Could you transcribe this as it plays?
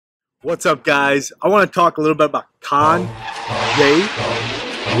What's up, guys? I want to talk a little bit about Kanye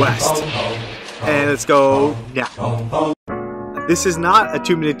West. And let's go now. This is not a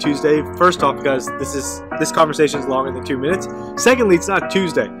 2-minute Tuesday. First off, because this conversation is longer than 2 minutes. Secondly, it's not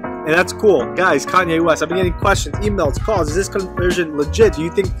Tuesday. And that's cool. Guys, Kanye West, I've been getting questions, emails, calls. Is this conversion legit? Do you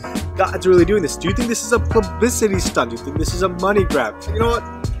think God's really doing this? Do you think this is a publicity stunt? Do you think this is a money grab? You know what?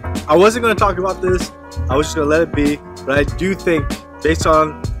 I wasn't going to talk about this. I was just going to let it be. But I do think, based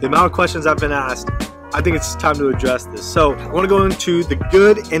on the amount of questions I've been asked, I think it's time to address this. So I want to go into the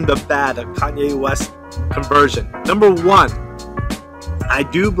good and the bad of Kanye West's conversion. Number one, I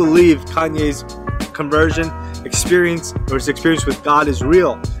do believe Kanye's conversion experience, or his experience with God, is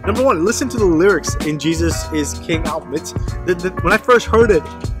real. Number one, listen to the lyrics in Jesus is King album. When I first heard it,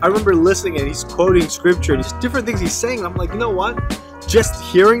 I remember listening and he's quoting scripture and different things he's saying. And I'm like, you know what? Just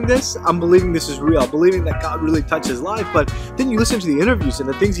hearing this, I'm believing this is real. I'm believing that God really touched his life. But then you listen to the interviews and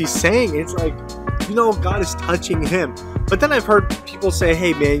the things he's saying, it's like, you know, God is touching him. But then I've heard people say,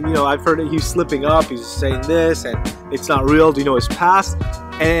 hey man, you know, I've heard that he's slipping up, he's saying this, and it's not real. Do you know his past?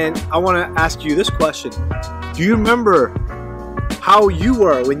 And I want to ask you this question. Do you remember how you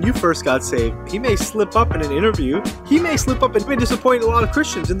were when you first got saved? He may slip up in an interview. He may slip up and may disappoint a lot of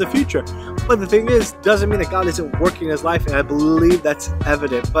Christians in the future. But the thing is, doesn't mean that God isn't working in his life, and I believe that's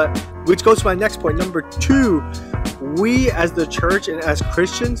evident. But which goes to my next point. Number two, we as the church and as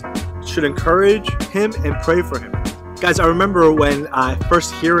Christians should encourage him and pray for him. Guys, I remember when I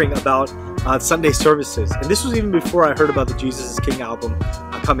first hearing about Sunday services, and this was even before I heard about the Jesus is King album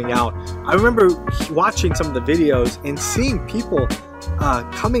coming out. I remember watching some of the videos and seeing people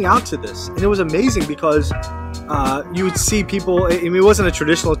coming out to this, and it was amazing because you would see people. I mean, it wasn't a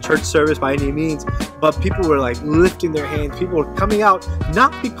traditional church service by any means, but people were like lifting their hands. People were coming out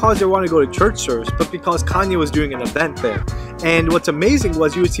not because they wanted to go to church service, but because Kanye was doing an event there. And what's amazing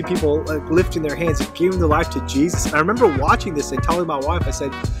was you would see people like lifting their hands and giving their life to Jesus. And I remember watching this and telling my wife, I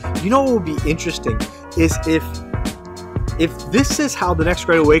said, you know what would be interesting is if this is how the next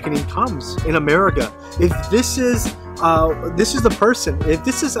Great Awakening comes in America, if this is the person, if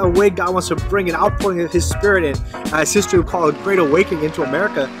this is a way God wants to bring an outpouring of his spirit, and as history would call it, Great Awakening into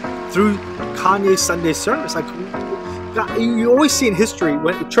America through Kanye's Sunday service. Like, God, you always see in history,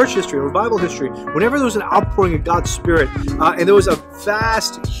 when church history, revival history, whenever there was an outpouring of God's Spirit, and there was a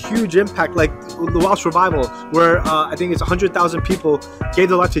vast, huge impact, like the Welsh revival, where I think it's 100,000 people gave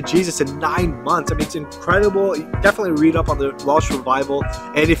their life to Jesus in 9 months. I mean, it's incredible. You definitely read up on the Welsh revival,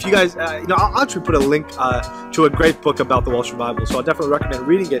 and if you guys, you know, I'll actually put a link to a great book about the Welsh revival, so I'll definitely recommend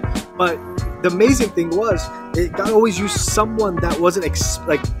reading it. But the amazing thing was, God always used someone that wasn't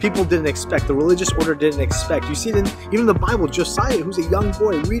like people didn't expect, the religious order didn't expect. You see it even in the Bible, Josiah, who's a young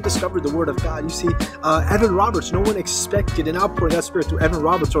boy, rediscovered the Word of God. You see Evan Roberts, no one expected an outpouring of that Spirit through Evan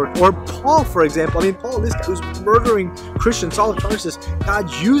Roberts, or Paul, for example. I mean, Paul, this guy who's murdering Christians, Saul of Tarsus,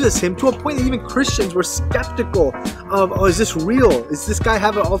 God uses him to a point that even Christians were skeptical of, oh, is this real? Is this guy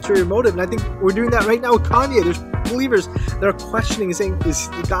have an ulterior motive? And I think we're doing that right now with Kanye. There's believers that are questioning and saying,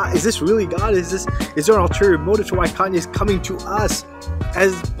 is this really God? Is there an ulterior motive to why Kanye is coming to us?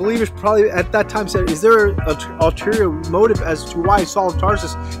 As believers probably at that time said, is there an ulterior motive as to why Saul of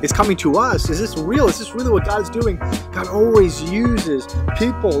Tarsus is coming to us? Is this real? Is this really what God is doing? God always uses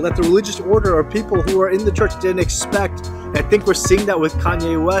people that the religious order or people who are in the church didn't expect. And I think we're seeing that with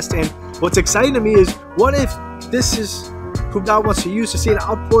Kanye West. And what's exciting to me is, what if this is who God wants to use to see an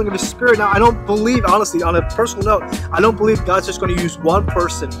outpouring of his Spirit? Now, I don't believe, honestly, on a personal note, I don't believe God's just going to use one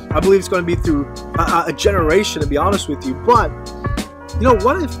person. I believe it's going to be through a generation, to be honest with you. But you know,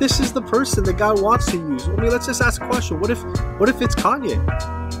 what if this is the person that God wants to use? I mean, let's just ask a question. What if it's Kanye?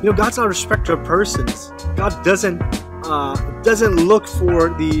 You know, God's not a respecter of persons. God doesn't look for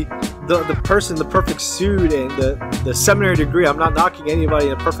the person, the perfect suit and the seminary degree. I'm not knocking anybody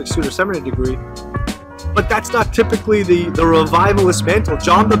in a perfect suit or seminary degree, but that's not typically the revivalist mantle.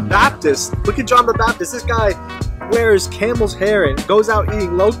 John the Baptist. Look at John the Baptist. This guy wears camel's hair and goes out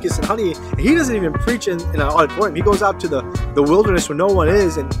eating locusts and honey, and he doesn't even preach in an auditorium. He goes out to the wilderness where no one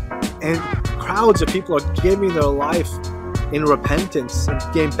is, and crowds of people are giving their life in repentance and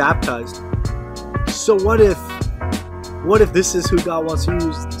getting baptized. So what if this is who God wants to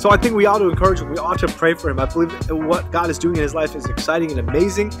use? So I think we ought to encourage him. We ought to pray for him. I believe what God is doing in his life is exciting and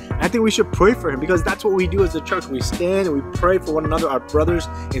amazing. And I think we should pray for him, because that's what we do as the church. We stand and we pray for one another, our brothers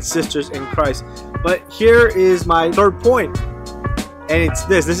and sisters in Christ. But here is my third point, and it's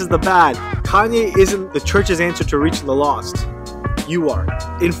this. This is the bad. Kanye isn't the church's answer to reaching the lost. You are.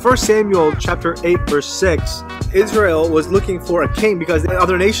 In 1 Samuel chapter 8 verse 6, Israel was looking for a king because the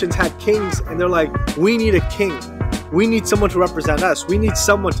other nations had kings, and they're like, we need a king. we need someone to represent us. We need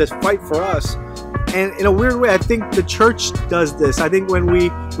someone to fight for us. And in a weird way, I think the church does this. I think when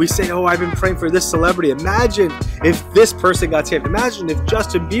we say, oh, I've been praying for this celebrity. Imagine if this person got saved. Imagine if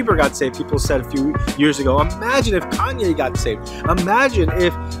Justin Bieber got saved, people said a few years ago. Imagine if Kanye got saved. Imagine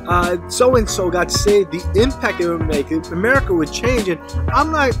if so-and-so got saved, the impact it would make. America would change. And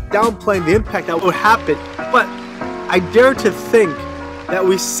I'm not downplaying the impact that would happen, but I dare to think that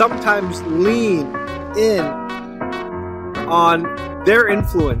we sometimes lean in on their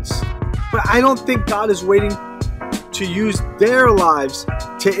influence. But I don't think God is waiting to use their lives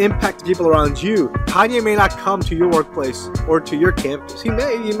to impact the people around you. Kanye may not come to your workplace or to your campus. He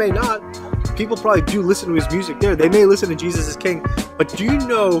may not. People probably do listen to his music there. They may listen to Jesus is King. But do you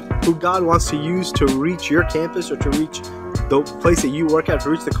know who God wants to use to reach your campus or to reach the place that you work at, to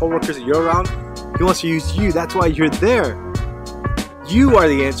reach the coworkers that you're around? He wants to use you. That's why you're there. You are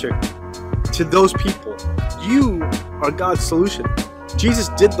the answer to those people. You are God's solution. Jesus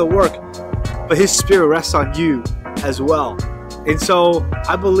did the work, but his spirit rests on you as well. And so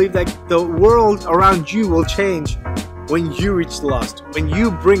I believe that the world around you will change when you reach the lost, when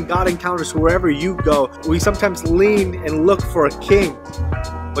you bring God encounters wherever you go. We sometimes lean and look for a king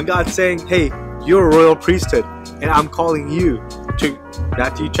when God's saying, hey, you're a royal priesthood and I'm calling you to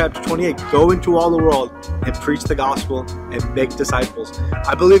Matthew chapter 28, go into all the world and preach the gospel and make disciples.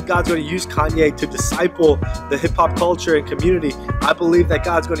 I believe God's going to use Kanye to disciple the hip-hop culture and community. I believe that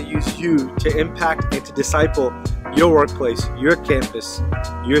God's going to use you to impact and to disciple your workplace, your campus,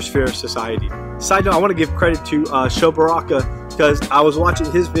 your sphere of society. Side note, I want to give credit to Sho Baraka, because I was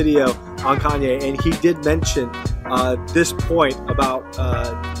watching his video on Kanye and he did mention this point about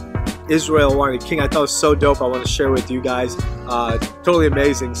Israel wanting a king. I thought it was so dope. I want to share with you guys. Totally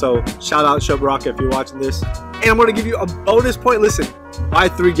amazing. So shout out Sho Baraka if you're watching this. And I'm going to give you a bonus point. Listen, buy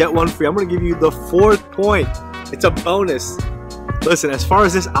 3 get 1 free. I'm going to give you the 4th point. It's a bonus. Listen, as far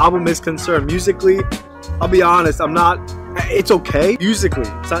as this album is concerned, musically, I'll be honest, it's okay. Musically,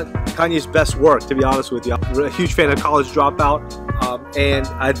 it's not Kanye's best work, to be honest with you. I'm a huge fan of College Dropout, and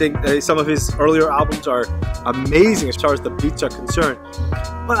I think some of his earlier albums are amazing as far as the beats are concerned.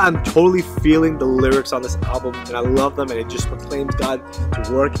 But I'm totally feeling the lyrics on this album, and I love them, and it just proclaims God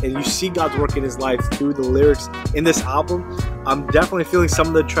to work. And you see God's work in his life through the lyrics in this album. I'm definitely feeling some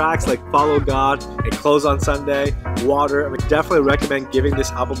of the tracks like Follow God and Close on Sunday, Water. I would definitely recommend giving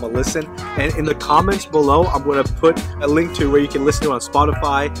this album a listen. And in the comments below, I'm going to put a link to where you can listen to it on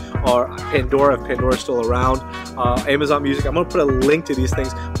Spotify or Pandora, if Pandora's still around, Amazon Music. I'm going to put a link to these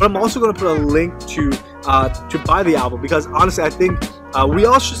things, but I'm also going to put a link to buy the album, because honestly, I think we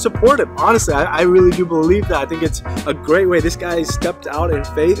all should support him. Honestly, I really do believe that. I think it's a great way. This guy stepped out in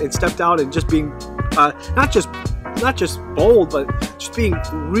faith and stepped out and just being not just bold, but just being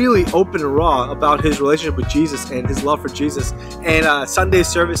really open and raw about his relationship with Jesus and his love for Jesus, and Sunday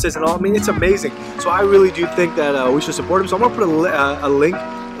services and all. I mean, it's amazing. So I really do think that we should support him. So I'm gonna put a link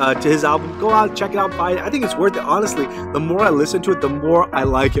to his album. Go out, check it out, buy it. I think it's worth it. Honestly, the more I listen to it, the more I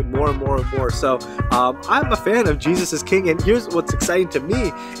like it more and more and more. So I'm a fan of Jesus is King, and here's what's exciting to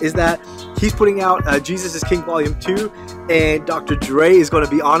me is that he's putting out Jesus is King Volume 2, and Dr. Dre is going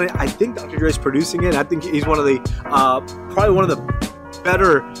to be on it. I think Dr. Dre is producing it. I think he's one of the probably one of the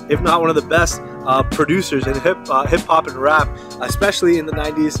better, if not one of the best producers in hip hop and rap, especially in the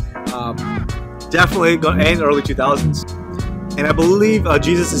 90s, definitely and early 2000s. And I believe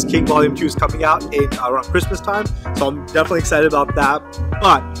Jesus is King Volume 2 is coming out in around Christmas time, so I'm definitely excited about that.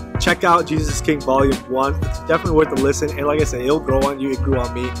 But check out Jesus is King Volume 1. It's definitely worth a listen, and like I said, it'll grow on you, it grew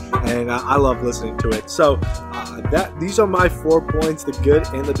on me, and I love listening to it. So these are my 4 points, the good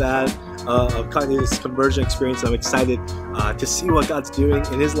and the bad of Kanye's conversion experience. I'm excited to see what God's doing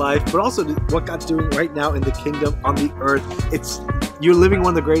in his life, but also what God's doing right now in the kingdom on the earth. You're living one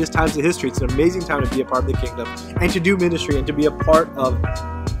of the greatest times in history. It's an amazing time to be a part of the kingdom and to do ministry and to be a part of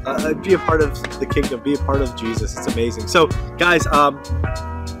the kingdom, be a part of Jesus. It's amazing. So guys, I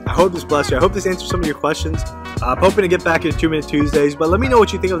hope this blessed you. I hope this answers some of your questions. I'm hoping to get back into 2-Minute Tuesdays, but let me know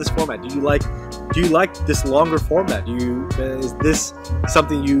what you think of this format. Do you like this longer format? Is this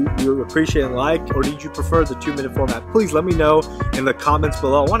something you appreciate and like, or did you prefer the 2-minute format? Please let me know in the comments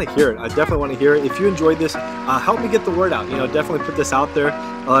below. I want to hear it. I definitely want to hear it. If you enjoyed this, help me get the word out. Definitely put this out there,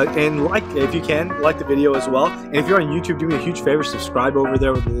 and if you can, like the video as well. And if you're on YouTube, do me a huge favor, subscribe over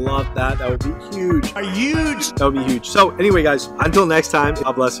there. Would love that. That would be huge. That would be huge. So anyway, guys, until next time,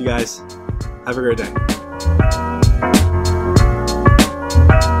 God bless you guys. Have a great day.